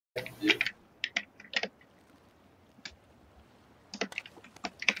Oh. Yeah.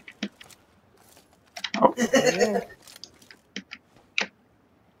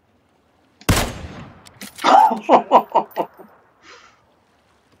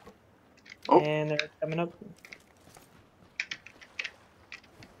 Oh. And they're coming up.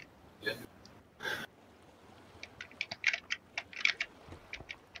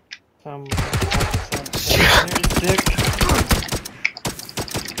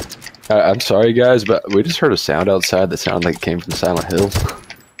 I'm sorry guys, but we just heard a sound outside that sounded like it came from Silent Hill.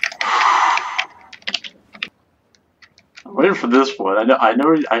 I'm waiting for this one. I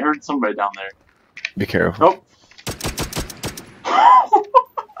know. I heard somebody down there. Be careful. Oh.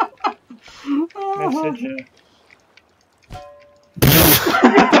 Message.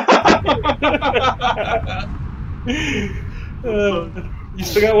 You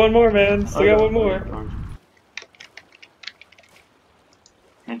still got one more, man. Still got one more.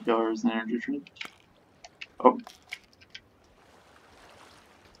 $8 an energy drink. Oh.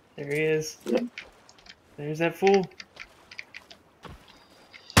 There he is. Yep. There's that fool.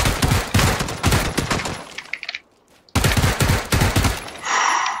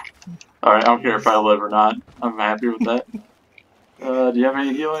 Alright, I don't care if I live or not. I'm happy with that. Do you have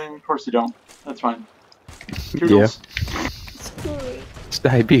any healing? Of course you don't. That's fine. Toodles. Yeah. It's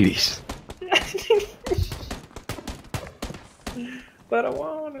diabetes. But I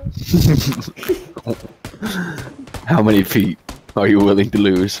wanna. How many feet are you willing to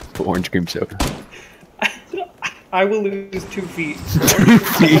lose for orange cream soda? I will lose 2 feet. 2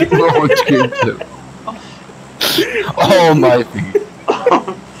 feet for orange cream soda. All my feet.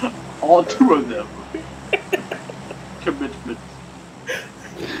 All 2 of them. Commitment.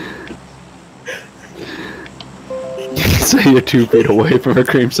 So you're 2 feet away from a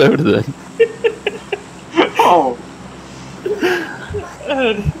cream soda then. Oh.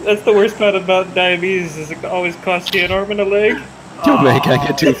 That's the worst part about diabetes, is it always costs you an arm and a leg. Yo, man, can I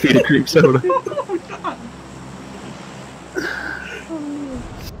get 2 feet of cream soda? Oh god.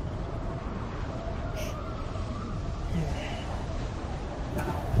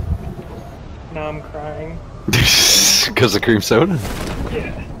 Now I'm crying. Because of cream soda?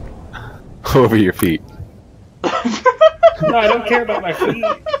 Yeah. Over your feet. No, I don't care about my feet.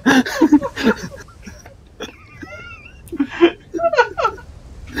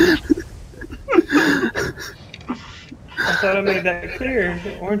 I thought I made that clear.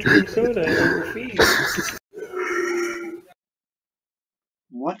 Orange cream soda over feet.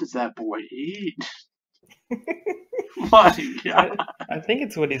 What does that boy eat? My god. I think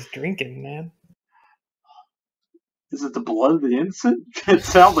it's what he's drinking, man. Is it the blood of the innocent? It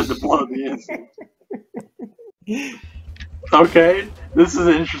sounds like the blood of the innocent. Okay, this is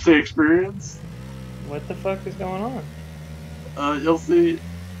an interesting experience. What the fuck is going on? You'll see.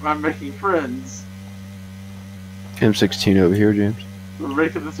 I'm making friends. M16 over here, James. We're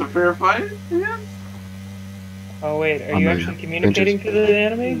making this a fair fight? Yeah. Oh wait, are you actually communicating to the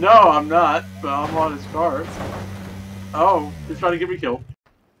enemy? No, I'm not, but I'm on his car. Oh, he's trying to get me killed.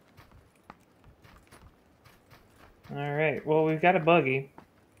 Alright, well we've got a buggy.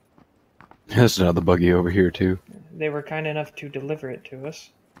 There's another buggy over here, too. They were kind enough to deliver it to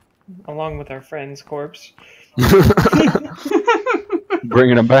us. Along with our friend's corpse.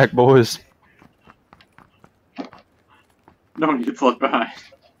 Bringing them back, boys. No one gets left behind.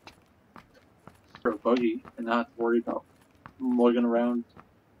 For a buggy and not worry about lugging around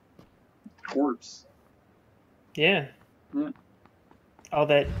corpse. Yeah. Yeah. All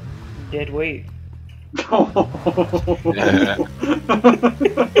that dead weight. Yeah.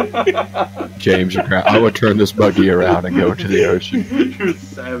 James, I would turn this buggy around and go to the ocean. You're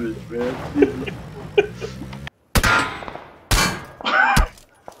savage, man.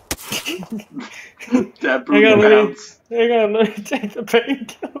 That brutal bounce. Hang on, let me take the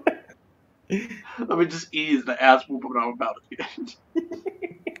painkiller. Let me just ease the ass whooping I'm about to get.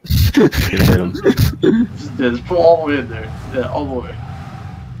 Just pull all the way in there. Yeah, all the way.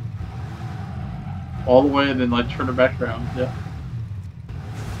 All the way and then like turn it back around. Yeah.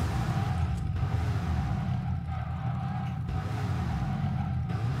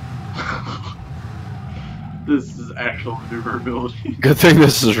 This is actual maneuverability. Good thing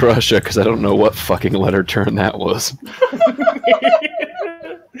this is Russia, because I don't know what fucking letter turn that was.